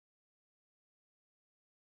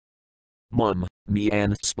Mom, me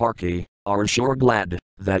and Sparky are sure glad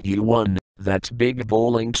that you won that big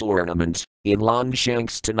bowling tournament in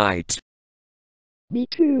Longshanks tonight. Me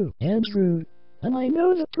too, Andrew. And I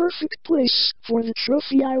know the perfect place for the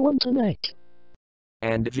trophy I won tonight.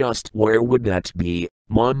 And just where would that be,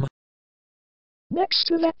 Mom? Next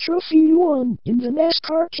to that trophy you won in the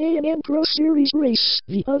NASCAR K&N Pro Series race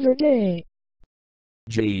the other day.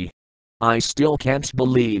 Gee, I still can't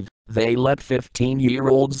believe they let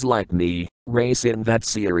 15-year-olds like me race in that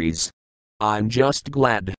series. I'm just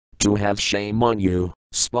glad to have Shame on You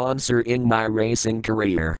sponsoring my racing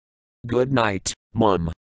career. Good night,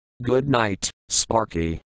 Mom. Good night,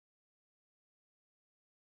 Sparky.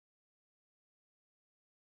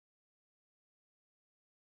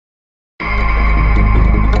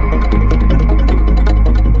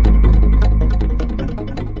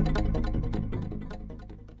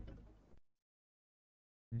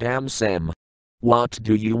 Damn Sam. What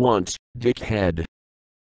do you want, dickhead?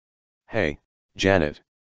 Hey, Janet.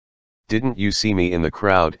 Didn't you see me in the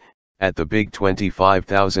crowd, at the big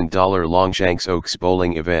 $25,000 Longshanks Oaks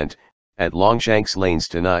bowling event, at Longshanks Lanes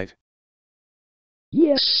tonight?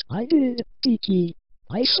 Yes, I did, Tiki.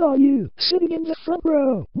 I saw you sitting in the front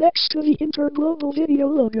row, next to the Interglobal Video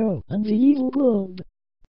logo and the Evil Globe.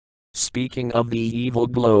 Speaking of the Evil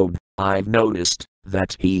Globe, I've noticed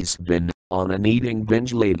that he's been on an eating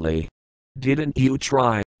binge lately. Didn't you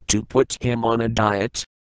try to put him on a diet?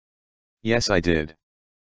 Yes, I did.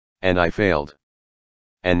 And I failed.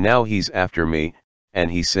 And now he's after me,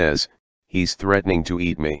 and he says, he's threatening to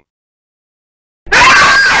eat me.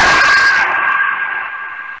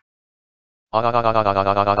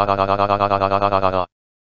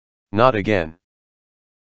 Not again.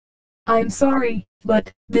 I'm sorry,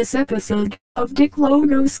 but this episode of Dick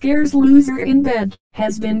Logo Scares Loser in Bed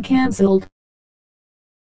has been cancelled.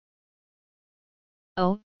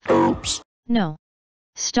 Oh. Oops. No.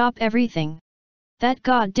 Stop everything. That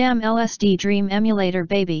goddamn LSD Dream Emulator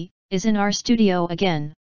baby is in our studio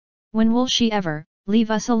again. When will she ever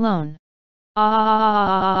leave us alone? Ah!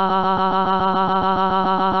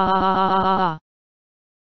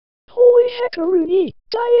 Holy heckaroonie,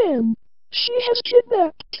 Diane! She has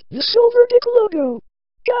kidnapped the Silver Dick Logo.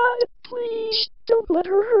 God, please, don't let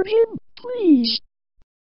her hurt him, please.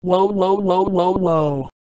 Whoa, whoa, whoa, whoa, whoa.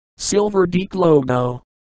 Silver Dick Logo.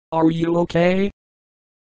 Are you okay?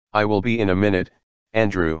 I will be in a minute,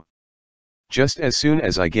 Andrew. Just as soon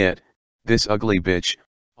as I get this ugly bitch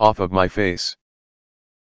off of my face.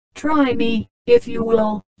 Try me, if you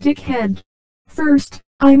will, dickhead. First,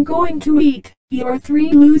 I'm going to eat your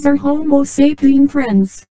 3 loser Homo sapien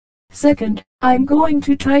friends. Second, I'm going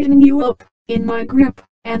to tighten you up in my grip,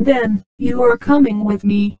 and then you are coming with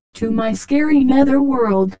me to my scary nether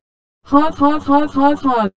world. Ha ha ha ha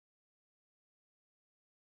ha.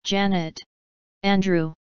 Janet.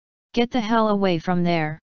 Andrew. Get the hell away from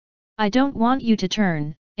there. I don't want you to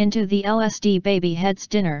turn into the LSD baby head's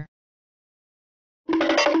dinner.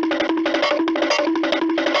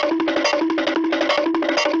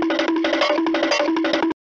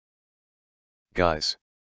 Guys.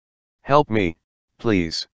 Help me,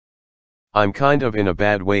 please. I'm kind of in a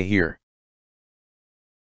bad way here.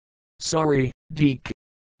 Sorry, Deke.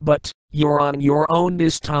 But you're on your own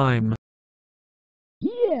this time.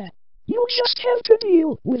 Yeah, you just have to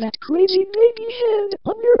deal with that crazy baby head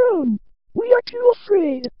on your own. We are too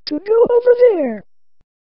afraid to go over there.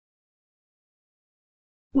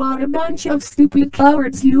 What a bunch of stupid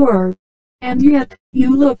cowards you are. And yet,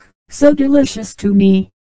 you look so delicious to me.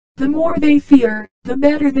 The more they fear, the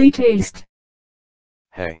better they taste.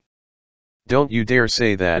 Hey. Don't you dare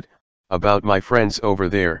say that about my friends over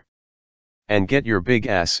there. And get your big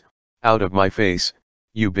ass out of my face,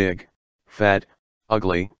 you big, fat,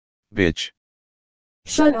 ugly bitch.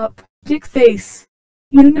 Shut up, dick face.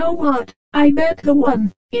 You know what? I bet the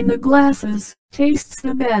one in the glasses tastes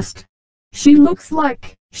the best. She looks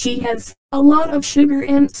like she has a lot of sugar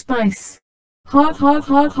and spice. Ha ha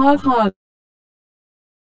ha ha ha.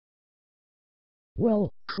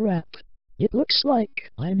 Well, crap. It looks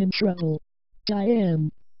like I'm in trouble.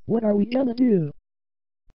 Diane, what are we gonna do?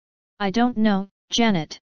 I don't know,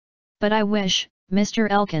 Janet. But I wish Mr.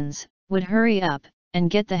 Elkins would hurry up and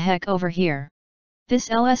get the heck over here. This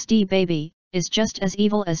LSD baby is just as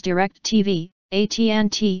evil as DirecTV,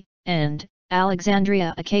 AT&T, and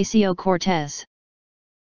Alexandria Ocasio-Cortez.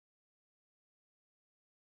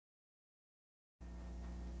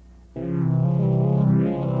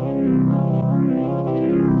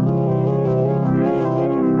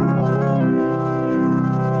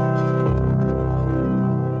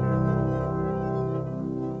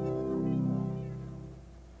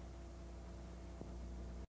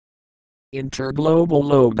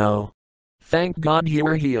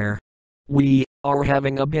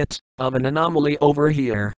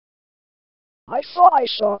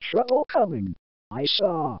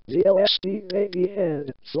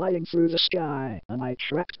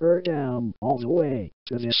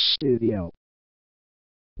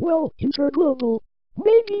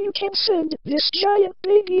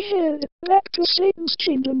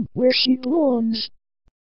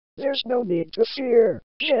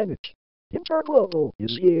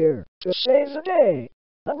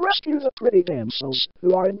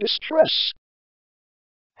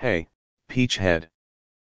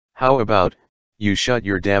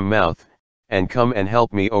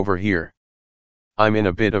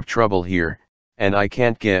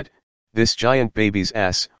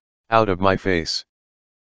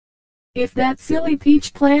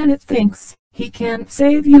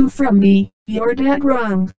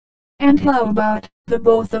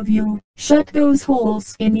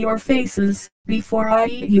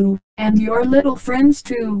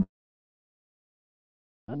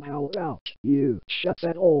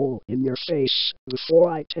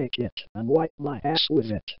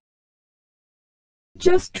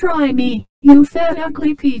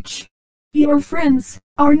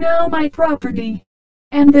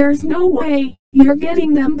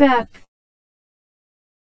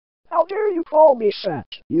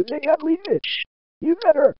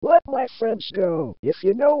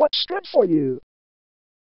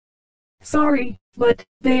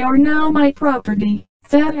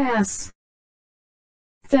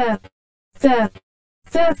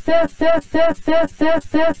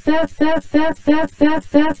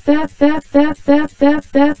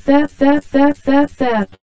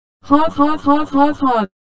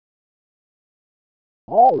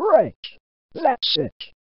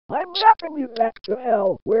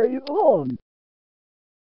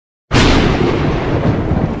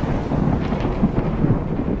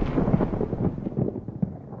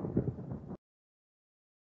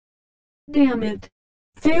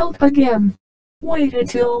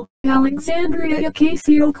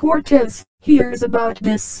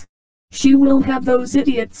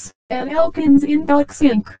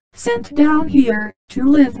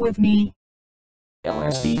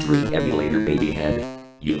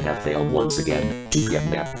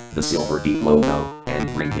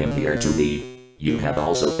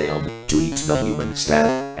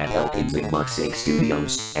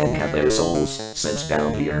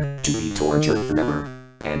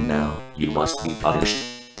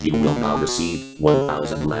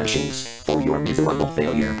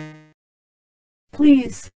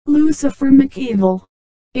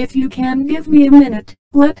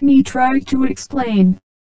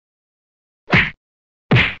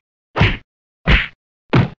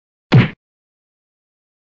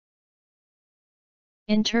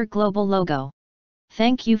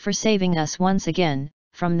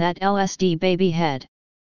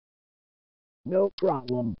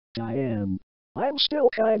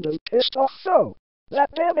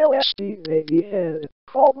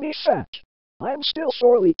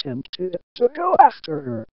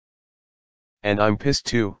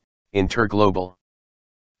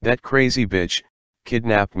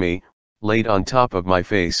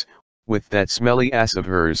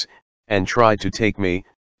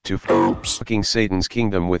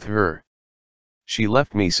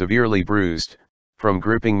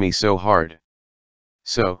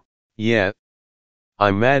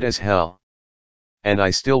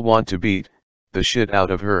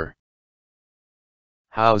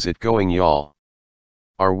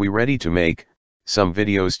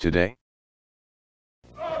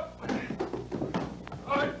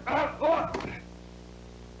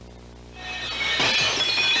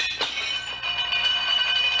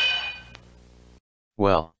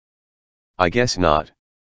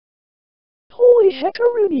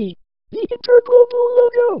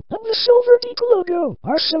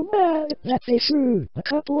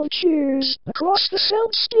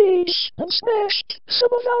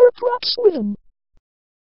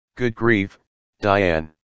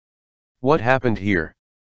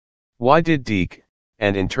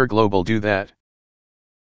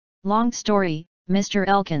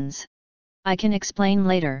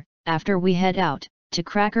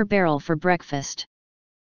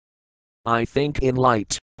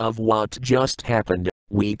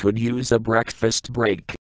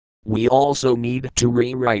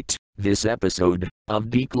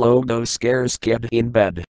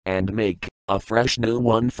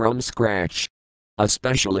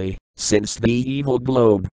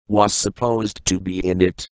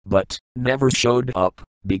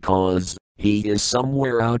 He is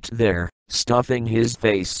somewhere out there, stuffing his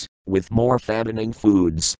face with more fattening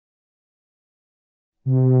foods.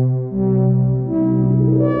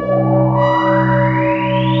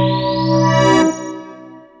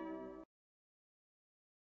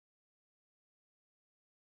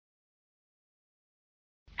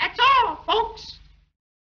 That's all, folks.